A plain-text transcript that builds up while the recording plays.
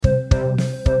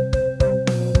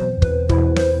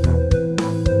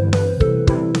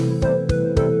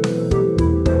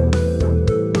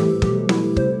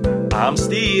I'm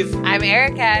Steve. I'm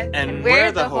Erica. And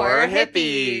we're the Horror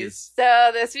Hippies.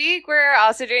 So this week we're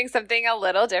also doing something a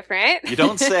little different. You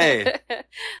don't say.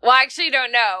 Well, I actually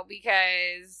don't know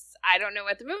because I don't know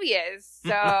what the movie is.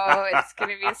 So it's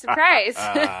going to be a surprise.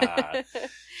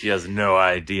 She has no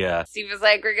idea. Steve was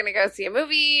like, we're going to go see a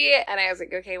movie. And I was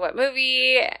like, okay, what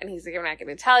movie? And he's like, I'm not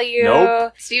going to tell you.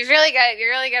 Nope. Steve's really good. You're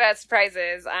really good at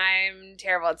surprises. I'm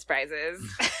terrible at surprises.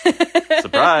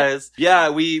 Surprise. Yeah,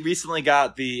 we recently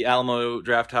got the Alamo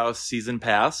Drafthouse season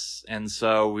pass. And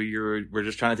so we're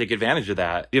just trying to take advantage of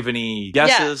that. Do you have any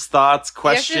guesses, thoughts,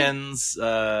 questions? You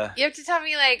have to tell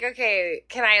me, like, okay,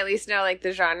 can I at least know, like,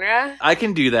 the genre? I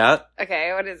can do that.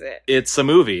 Okay, what is it? It's a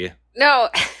movie. No.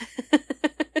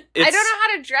 I don't know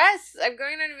how to dress. I'm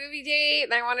going on a movie date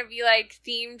and I want to be like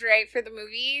themed right for the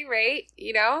movie, right?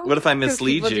 You know? What if I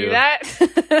mislead you? Do that?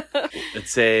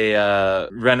 It's a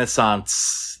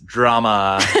Renaissance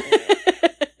drama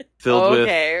filled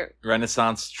with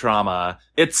Renaissance trauma.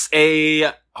 It's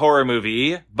a horror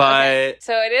movie, but okay.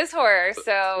 So it is horror.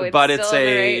 So it's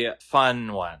a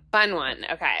fun one. Fun one.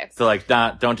 Okay. So like,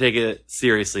 don't take it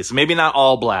seriously. So maybe not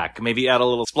all black. Maybe add a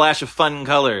little splash of fun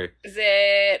color. Is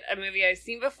it a movie I've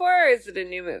seen before, or is it a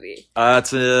new movie?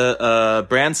 It's a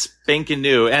brand spanking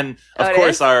new, and of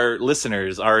course our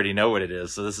listeners already know what it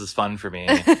is. So this is fun for me.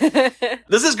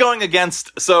 This is going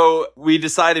against. So we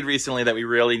decided recently that we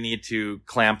really need to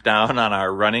clamp down on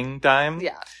our running time.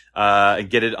 Yeah. And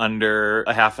get it under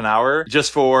a half an hour,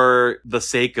 just for the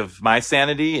sake of my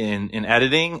sanity in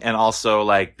editing, and also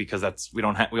like because we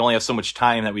only have so much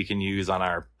time that we can use on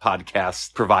our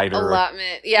podcast provider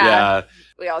allotment. Yeah.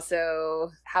 We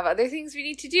also have other things we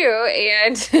need to do,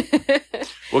 and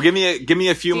well, give me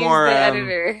a few more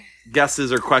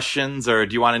guesses or questions, or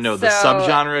do you want to know the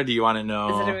subgenre? Do you want to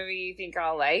know? Is it a movie you think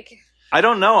I'll like? I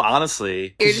don't know,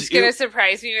 honestly. You're just gonna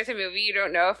surprise me with a movie you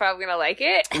don't know if I'm gonna like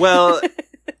it? Well,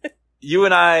 you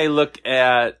and I look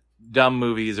at dumb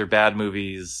movies or bad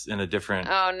movies in a different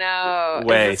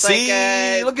way.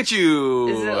 See, look at you.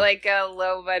 Is it like a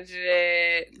low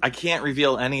budget? I can't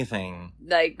reveal anything.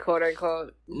 Like quote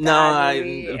unquote.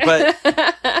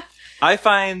 But I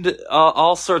find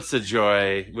all sorts of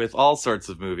joy with all sorts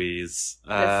of movies. It's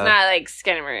not like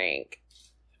Skinamarink.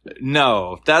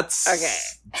 No, that's okay.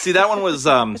 See, that one was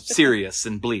serious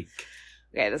and bleak.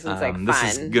 Okay, this one's like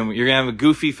fun. You're gonna have a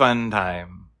goofy, fun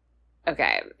time.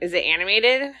 Okay, is it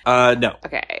animated? No.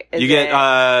 Okay, you get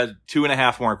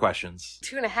 2.5 more questions.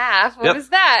 2.5? What is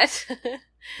that?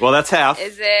 Well, that's half.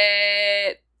 Does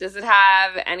it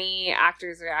have any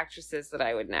actors or actresses that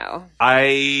I would know?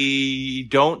 I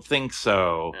don't think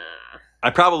so. I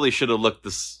probably should have looked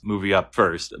this movie up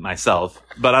first myself,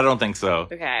 but I don't think so.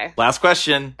 Okay. Last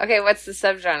question. Okay, what's the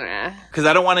subgenre? Because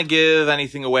I don't want to give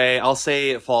anything away. I'll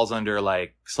say it falls under,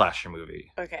 like, slasher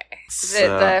movie. Okay. Is it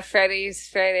the Freddy's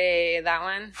Friday, that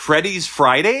one? Freddy's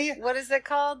Friday? What is it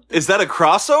called? Is that a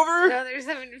crossover? No, there's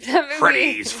a movie.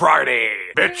 Freddy's Friday,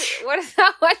 bitch. What is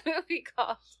that one movie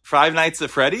called? Five Nights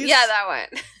at Freddy's? Yeah, that one.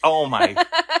 Oh, my.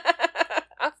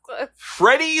 That's close.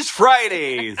 Freddy's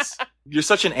Fridays. You're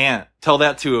such an aunt. Tell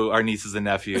that to our nieces and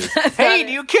nephews. Hey,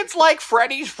 do you kids like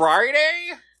Freddy's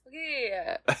Friday?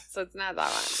 Okay. So it's not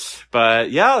that one.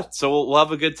 But yeah, so we'll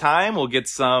have a good time. We'll get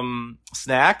some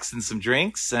snacks and some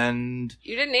drinks and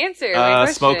you didn't answer my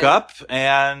question. Smoke up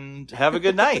and have a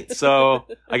good night. So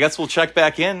I guess we'll check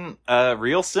back in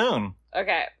real soon.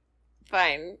 Okay.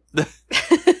 Fine.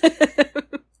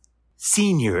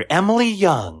 Senior Emily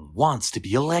Young wants to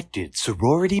be elected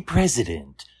sorority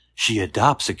president. She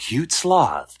adopts a cute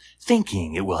sloth,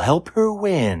 thinking it will help her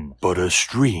win. But a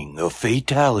string of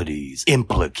fatalities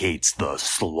implicates the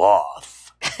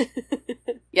sloth.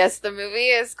 Yes, the movie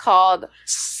is called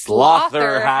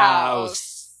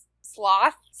Slotherhouse.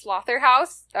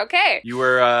 Slotherhouse? Okay. You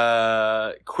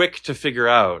were quick to figure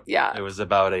out. Yeah. It was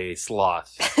about a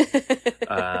sloth.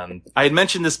 I had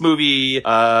mentioned this movie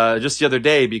just the other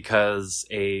day because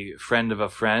a friend of a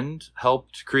friend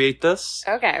helped create this.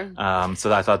 Okay.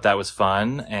 So I thought that was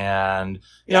fun. And,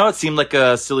 you know, it seemed like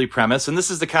a silly premise. And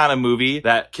this is the kind of movie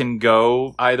that can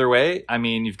go either way. I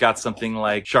mean, you've got something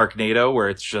like Sharknado where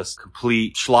it's just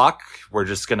complete schlock. We're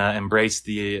just going to embrace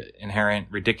the inherent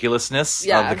ridiculousness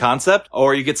of the concept.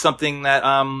 Or you get something that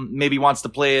maybe wants to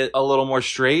play it a little more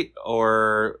straight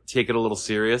or take it a little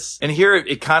serious. And here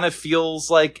it kind of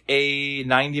feels like a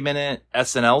 90-minute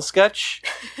SNL sketch.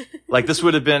 Like this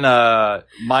would have been a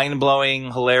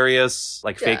mind-blowing, hilarious,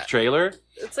 like fake trailer.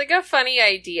 It's like a funny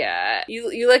idea.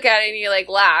 You look at it and you like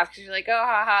laugh because you're like, oh,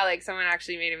 haha, like someone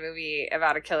actually made a movie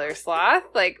about a killer sloth.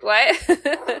 Like, what?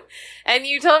 And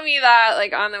you told me that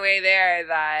like on the way there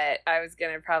that I was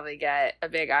going to probably get a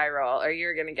big eye roll, or you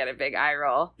were going to get a big eye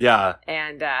roll. Yeah.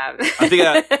 And I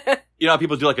think you know how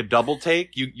people do like a double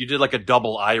take? You did like a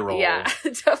double eye roll. Yeah,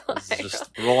 double eye roll.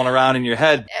 Just rolling around in your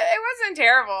head. It wasn't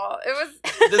terrible. It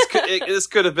was... This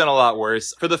could have been a lot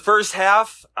worse. For the first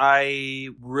half, I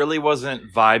really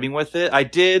wasn't vibing with it. I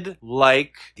did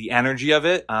like the energy of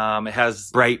it. It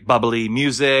has bright, bubbly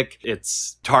music.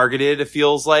 It's targeted, it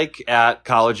feels like, at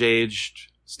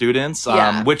college-aged students.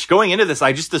 Yeah. Which, going into this,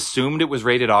 I just assumed it was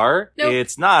rated R. Nope.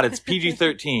 It's not. It's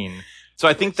PG-13. So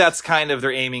I think that's kind of,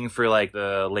 they're aiming for like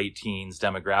the late teens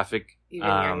demographic. Even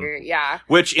younger, yeah.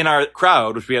 Which in our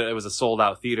crowd, it was a sold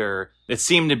out theater, it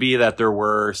seemed to be that there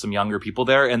were some younger people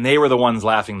there, and they were the ones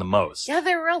laughing the most. Yeah,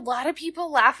 there were a lot of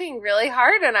people laughing really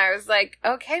hard, and I was like,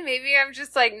 okay, maybe I'm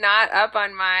just like not up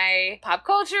on my pop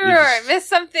culture, or I missed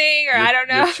something, or I don't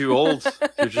know. You're too old.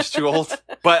 You're just too old.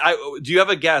 But do you have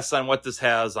a guess on what this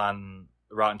has on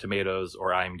Rotten Tomatoes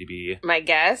or IMDb? My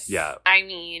guess? Yeah. I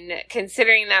mean,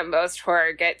 considering that most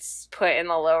horror gets put in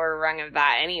the lower rung of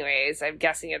that anyways, I'm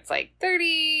guessing it's like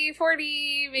 30,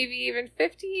 40, maybe even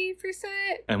 50%.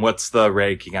 And what's the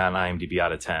ranking on IMDb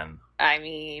out of 10? I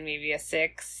mean, maybe a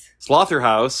 6.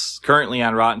 Slotherhouse, currently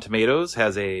on Rotten Tomatoes,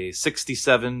 has a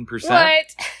 67%.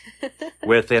 What?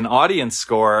 With an audience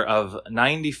score of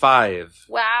 95.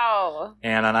 Wow.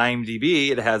 And on IMDb,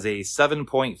 it has a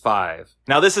 7.5.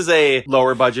 Now, this is a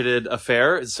lower budgeted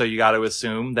affair, so you got to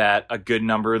assume that a good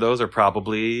number of those are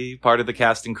probably part of the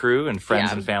cast and crew and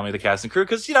friends and family of the cast and crew.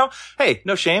 Because, you know, hey,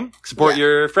 no shame. Support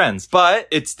your friends. But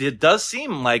it does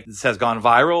seem like this has gone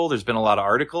viral. There's been a lot of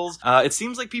articles. It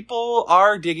seems like people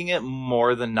are digging it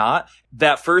more than not.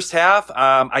 That first half,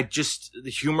 the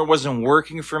humor wasn't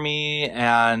working for me,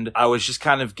 and I was just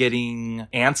kind of getting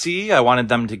antsy. I wanted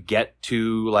them to get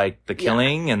to like the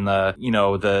killing and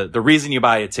the reason you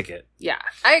buy a ticket. Yeah,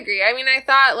 I agree. I mean, I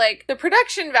thought, like, the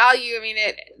production value, I mean,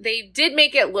 they did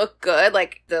make it look good.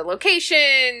 Like, the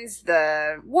locations,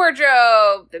 the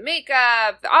wardrobe, the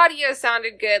makeup, the audio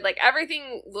sounded good. Like,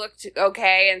 everything looked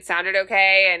okay and sounded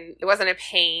okay, and it wasn't a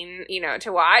pain,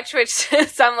 to watch, which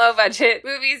some low-budget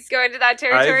movies go into that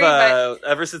territory. But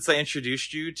ever since I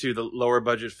introduced you to the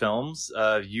lower-budget films,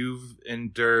 you've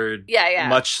endured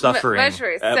much suffering much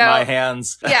worse. at my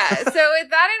hands. Yeah, so with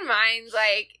that in mind,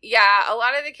 like, a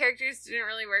lot of the characters didn't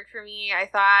really work for me. I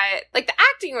thought, like, the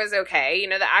acting was okay.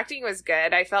 The acting was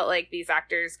good. I felt like these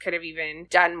actors could have even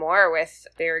done more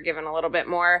they were given a little bit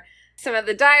more. Some of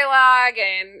the dialogue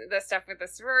and the stuff with the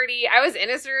sorority. I was in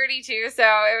a sorority too, so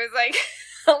it was like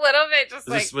a little bit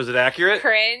just was it accurate?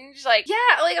 Cringe. Like,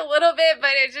 yeah, like a little bit,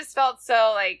 but it just felt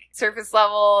so like surface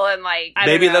level and like, I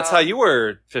maybe don't know. That's how you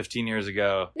were 15 years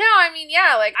ago. No, I mean,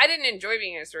 yeah, like I didn't enjoy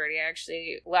being in a sorority. I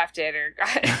actually left it or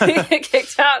got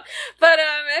kicked out. But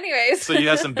anyways. So you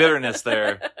have some bitterness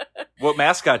there. What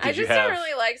mascot did you have? I just don't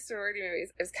really like sorority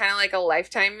movies. It was kind of like a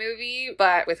Lifetime movie,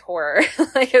 but with horror.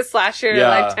 Like a slasher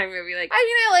Lifetime movie. Like, I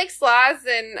mean, I like sloths,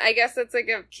 and I guess it's like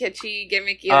a kitschy,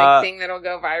 gimmicky thing that'll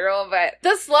go viral, but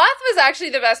the sloth was actually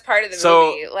the best part of the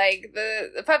movie. Like,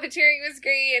 the puppeteering was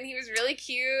great, and he was really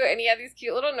cute, and he had these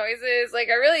cute little noises. Like,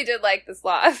 I really did like the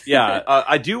sloth. Yeah,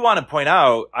 I do want to point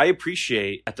out, I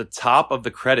appreciate at the top of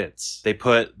the credits, they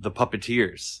put the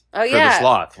puppeteers for the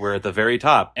sloth. We're at the very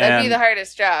top. That'd be the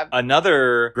hardest job.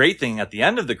 Another great thing at the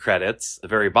end of the credits, the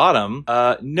very bottom,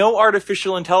 no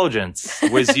artificial intelligence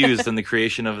was used in the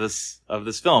creation of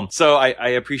this film. So I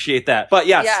appreciate that. But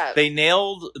yes, they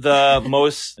nailed the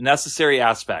most necessary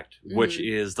aspect, which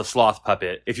is the sloth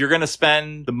puppet. If you're going to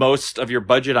spend the most of your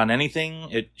budget on anything,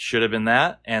 it should have been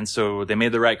that. And so they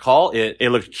made the right call. It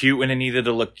looked cute when it needed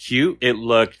to look cute. It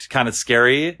looked kind of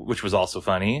scary, which was also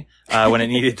funny, when it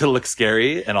needed to look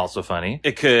scary and also funny.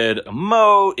 It could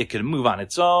emote. It could move on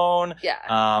its own.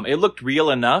 Yeah. It looked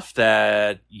real enough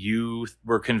that you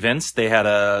were convinced they had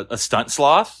a stunt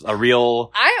sloth, a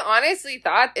real... I honestly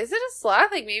thought, is it a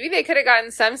sloth? Like, maybe they could have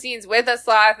gotten some scenes with a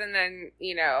sloth and then,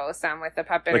 some with a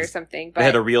puppet or something. But they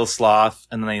had a real sloth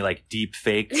and then they, like, deep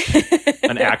faked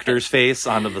an actor's face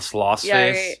onto the sloth's face.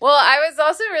 Right. Well, I was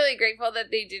also really grateful that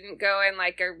they didn't go in,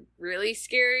 like, a really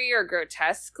scary or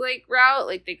grotesque, like, route.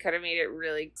 Like, they could have made it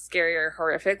really scary or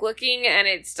horrific looking, and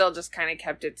it still just kind of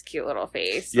kept its cute little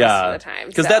face most of the time.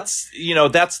 Because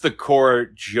that's the core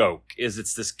joke, is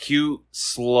it's this cute,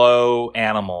 slow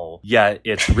animal, yet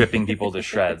it's ripping people to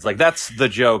shreds. Like, that's the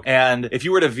joke. And if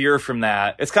you were to veer from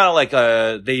that, it's kind of like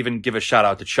they even give a shout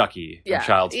out to Chucky from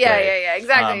Child's Play. Yeah,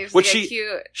 exactly. Which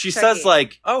she says,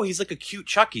 like, oh, he's like a cute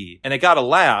Chucky. And it got a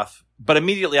laugh. But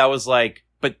immediately I was like,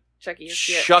 but Chucky is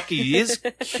cute. Chucky is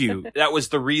cute. That was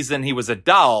the reason he was a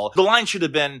doll. The line should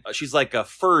have been, she's like a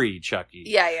furry Chucky.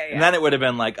 Yeah. And then it would have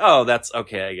been like, oh, that's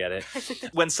okay, I get it.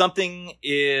 When something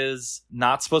is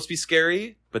not supposed to be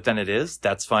scary, but then it is,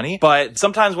 that's funny. But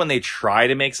sometimes when they try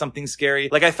to make something scary,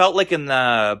 like I felt like in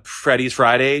the Freddy's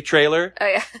Friday trailer. Oh,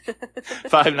 yeah.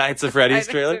 Five Nights at Freddy's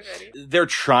trailer. They're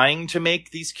trying to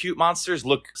make these cute monsters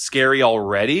look scary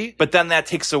already, but then that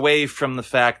takes away from the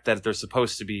fact that they're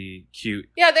supposed to be cute.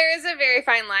 Yeah, there is a very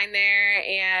fine line there,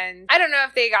 and I don't know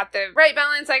if they got the right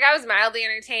balance. Like, I was mildly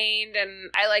entertained,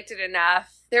 and I liked it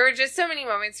enough. There were just so many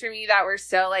moments for me that were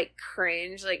so, like,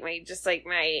 cringe. Like,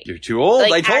 my... You're too old,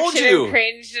 like, I told action you. And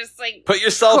cringe just, like, put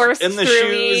yourself in the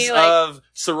shoes me, like, of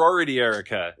sorority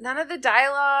Erica. None of the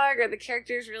dialogue or the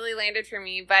characters really landed for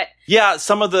me, but... Yeah,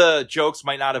 some of the jokes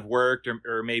might not have worked,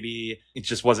 or maybe it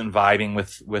just wasn't vibing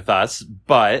with us.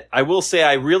 But I will say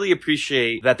I really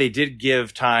appreciate that they did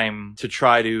give time to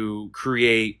try to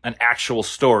create an actual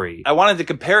story. I wanted to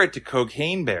compare it to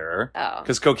Cocaine Bear. Oh.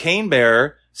 Because Cocaine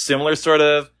Bear... similar sort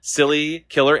of silly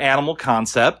killer animal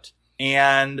concept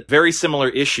and very similar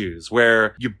issues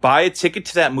where you buy a ticket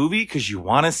to that movie because you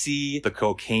want to see the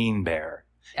cocaine bear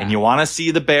and you want to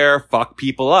see the bear fuck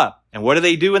people up. And what do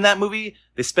they do in that movie?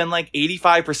 They spend like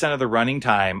 85% of the running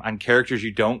time on characters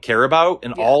you don't care about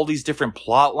and all these different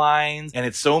plot lines. And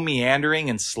it's so meandering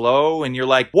and slow. And you're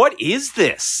like, what is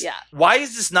this? Yeah. Why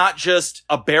is this not just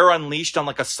a bear unleashed on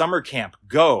like a summer camp?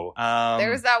 Go.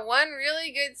 There was that one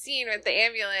really good scene with the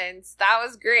ambulance. That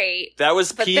was great. That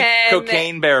was peak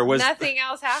Cocaine Bear. Was nothing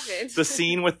else happened. The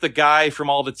scene with the guy from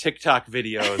all the TikTok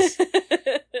videos.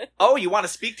 Oh, you want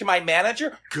to speak to my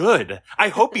manager? Good. I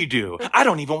hope you do. I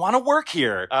don't even want to work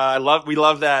here. We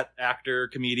love that actor,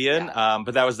 comedian. Yeah.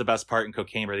 But that was the best part in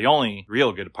Cocaine Bear. The only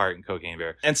real good part in Cocaine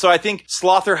Bear. And so I think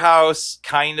Slotherhouse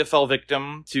kind of fell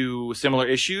victim to similar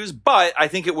issues, but I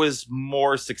think it was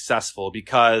more successful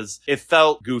because it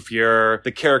felt goofier.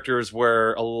 The characters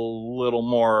were a little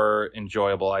more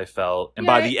enjoyable, I felt. And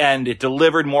by the end, it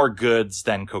delivered more goods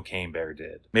than Cocaine Bear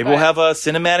did. Maybe we'll have a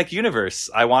cinematic universe.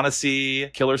 I want to see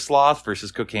Killer Sloth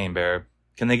versus Cocaine Bear.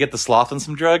 Can they get the sloth on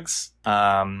some drugs?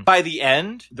 By the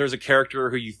end, there's a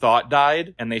character who you thought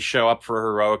died, and they show up for a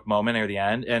heroic moment near the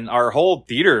end, and our whole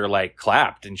theater, like,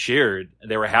 clapped and cheered.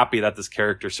 They were happy that this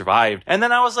character survived. And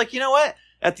then I was like, you know what?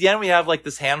 At the end, we have like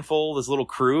this little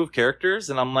crew of characters,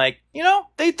 and I'm like, you know,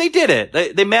 they did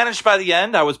it. They managed by the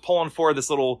end. I was pulling for this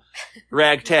little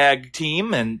ragtag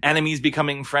team and enemies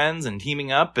becoming friends and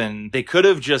teaming up, and they could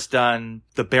have just done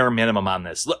the bare minimum on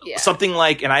this. Something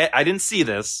like, and I didn't see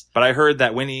this, but I heard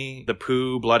that Winnie the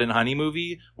Pooh Blood and Honey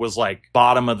movie was like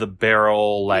bottom of the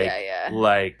barrel,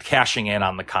 like cashing in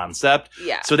on the concept.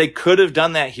 Yeah. So they could have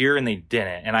done that here, and they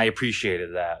didn't, and I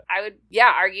appreciated that. I would,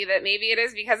 argue that maybe it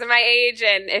is because of my age.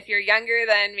 And if you're younger,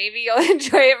 then maybe you'll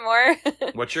enjoy it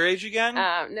more. What's your age again?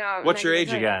 No. What's your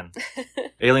age again?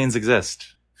 Aliens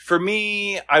exist. For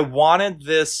me, I wanted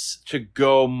this to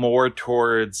go more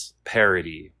towards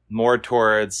parody, more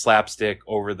towards slapstick,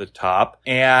 over the top.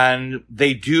 And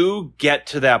they do get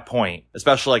to that point,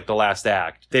 especially like the last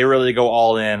act. They really go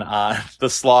all in on the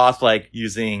sloth, like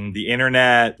using the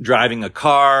internet, driving a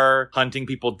car, hunting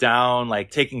people down,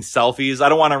 like taking selfies. I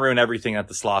don't want to ruin everything that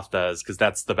the sloth does because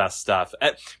that's the best stuff.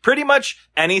 Pretty much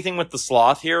anything with the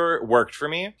sloth here worked for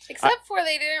me. Except for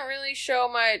they didn't really show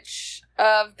much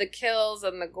of the kills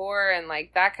and the gore and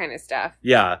like that kind of stuff.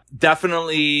 Yeah,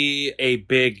 definitely a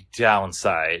big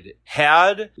downside.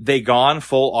 Had they gone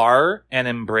full R and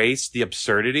embraced the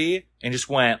absurdity and just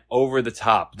went over the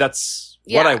top, that's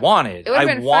what I wanted.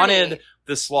 I wanted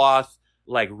the sloth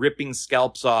like ripping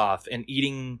scalps off and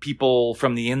eating people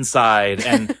from the inside.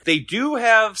 And they do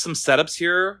have some setups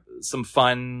here, some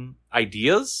fun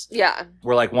ideas. Yeah.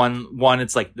 Where like one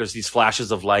it's like there's these flashes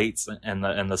of lights and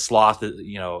the sloth,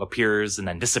 you know, appears and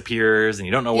then disappears and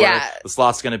you don't know where the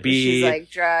sloth's gonna be. She's like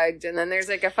drugged, and then there's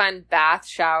like a fun bath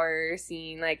shower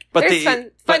scene. Like there's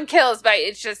fun kills, but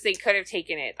it's just they could have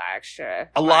taken it the extra.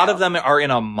 A lot of them are in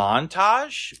a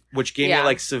montage, which gave me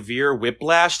like severe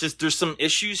whiplash. There's some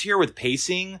issues here with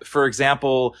pacing. For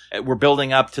example, we're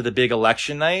building up to the big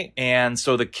election night, and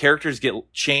so the characters get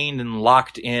chained and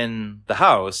locked in the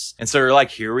house. And so you're like,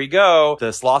 here we go.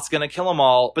 The sloth's going to kill them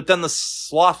all. But then the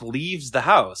sloth leaves the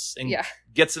house and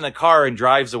gets in a car and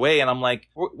drives away. And I'm like,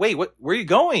 wait, where are you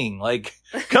going? Like,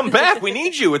 come back. We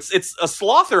need you. It's a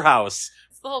Slotherhouse.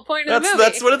 The whole point of the movie.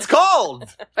 That's what it's called.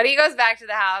 But he goes back to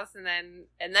the house, and then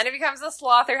it becomes a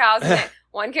Slotherhouse. And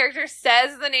one character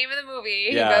says the name of the movie.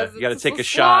 Yeah, you got to take a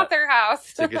shot.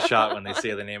 Slotherhouse. Take a shot when they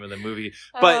say the name of the movie.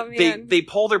 But they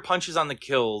pull their punches on the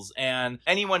kills, and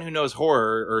anyone who knows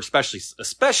horror, or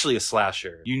especially a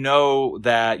slasher, you know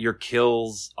that your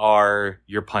kills are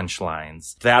your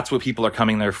punchlines. That's what people are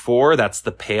coming there for. That's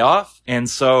the payoff. And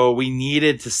so we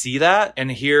needed to see that.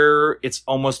 And here it's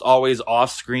almost always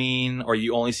off screen, or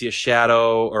you only see a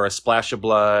shadow or a splash of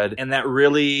blood. And that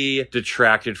really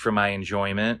detracted from my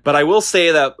enjoyment. But I will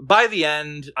say that by the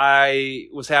end, I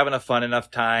was having a fun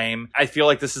enough time. I feel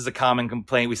like this is a common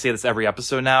complaint. We say this every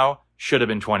episode now. Should have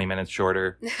been 20 minutes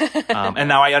shorter. And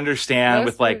now I understand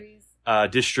with like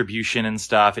distribution and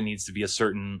stuff, it needs to be a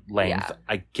certain length. Yeah.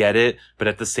 I get it. But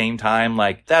at the same time,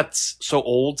 like, that's so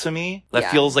old to me.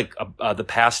 That feels like the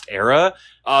past era.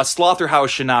 Slotherhouse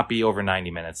should not be over 90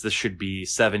 minutes. This should be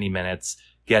 70 minutes.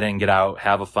 Get in, get out,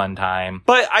 have a fun time.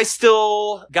 But I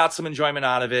still got some enjoyment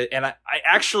out of it. And I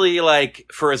actually, like,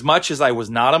 for as much as I was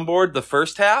not on board the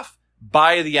first half,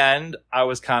 by the end, I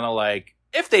was kind of like,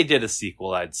 if they did a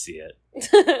sequel, I'd see it.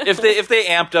 if they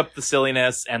amped up the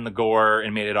silliness and the gore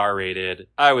and made it R-rated,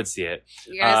 I would see it.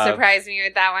 You're gonna surprise me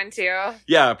with that one too.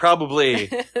 Yeah, probably.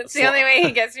 It's the only way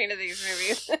he gets me into these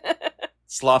movies.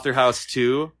 Slotherhouse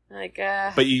 2. Like,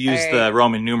 but you use the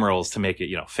Roman numerals to make it,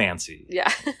 fancy.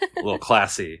 Yeah. A little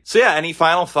classy. So yeah, any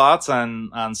final thoughts on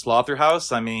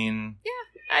Slotherhouse? I mean...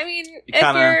 Yeah, I mean, if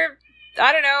you're...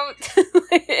 I don't know,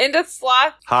 into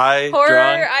sloth high, horror.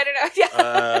 Drunk, I don't know.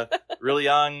 Yeah. Really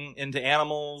young, into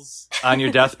animals, on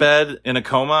your deathbed, in a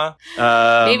coma.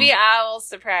 Maybe I'll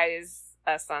surprise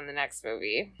us on the next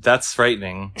movie. That's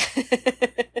frightening.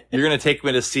 You're going to take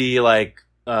me to see, like,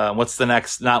 what's the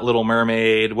next, not Little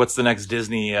Mermaid, what's the next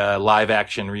Disney live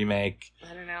action remake?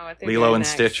 I don't know what they're Lilo doing and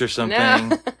next. Stitch or something?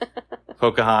 No.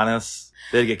 Pocahontas.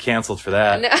 They'd get canceled for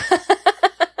that. No.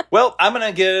 Well, I'm going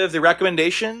to give the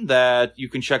recommendation that you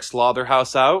can check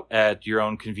Slotherhouse out at your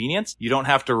own convenience. You don't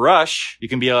have to rush. You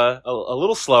can be a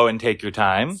little slow and take your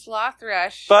time. Sloth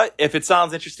rush. But if it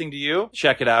sounds interesting to you,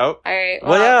 check it out. All right.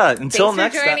 Well, yeah. Until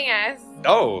next time. Thanks for joining us.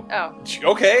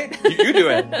 Oh. Okay. You do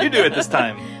it. You do it this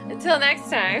time. Until next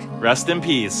time. Rest in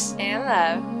peace. And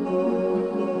love.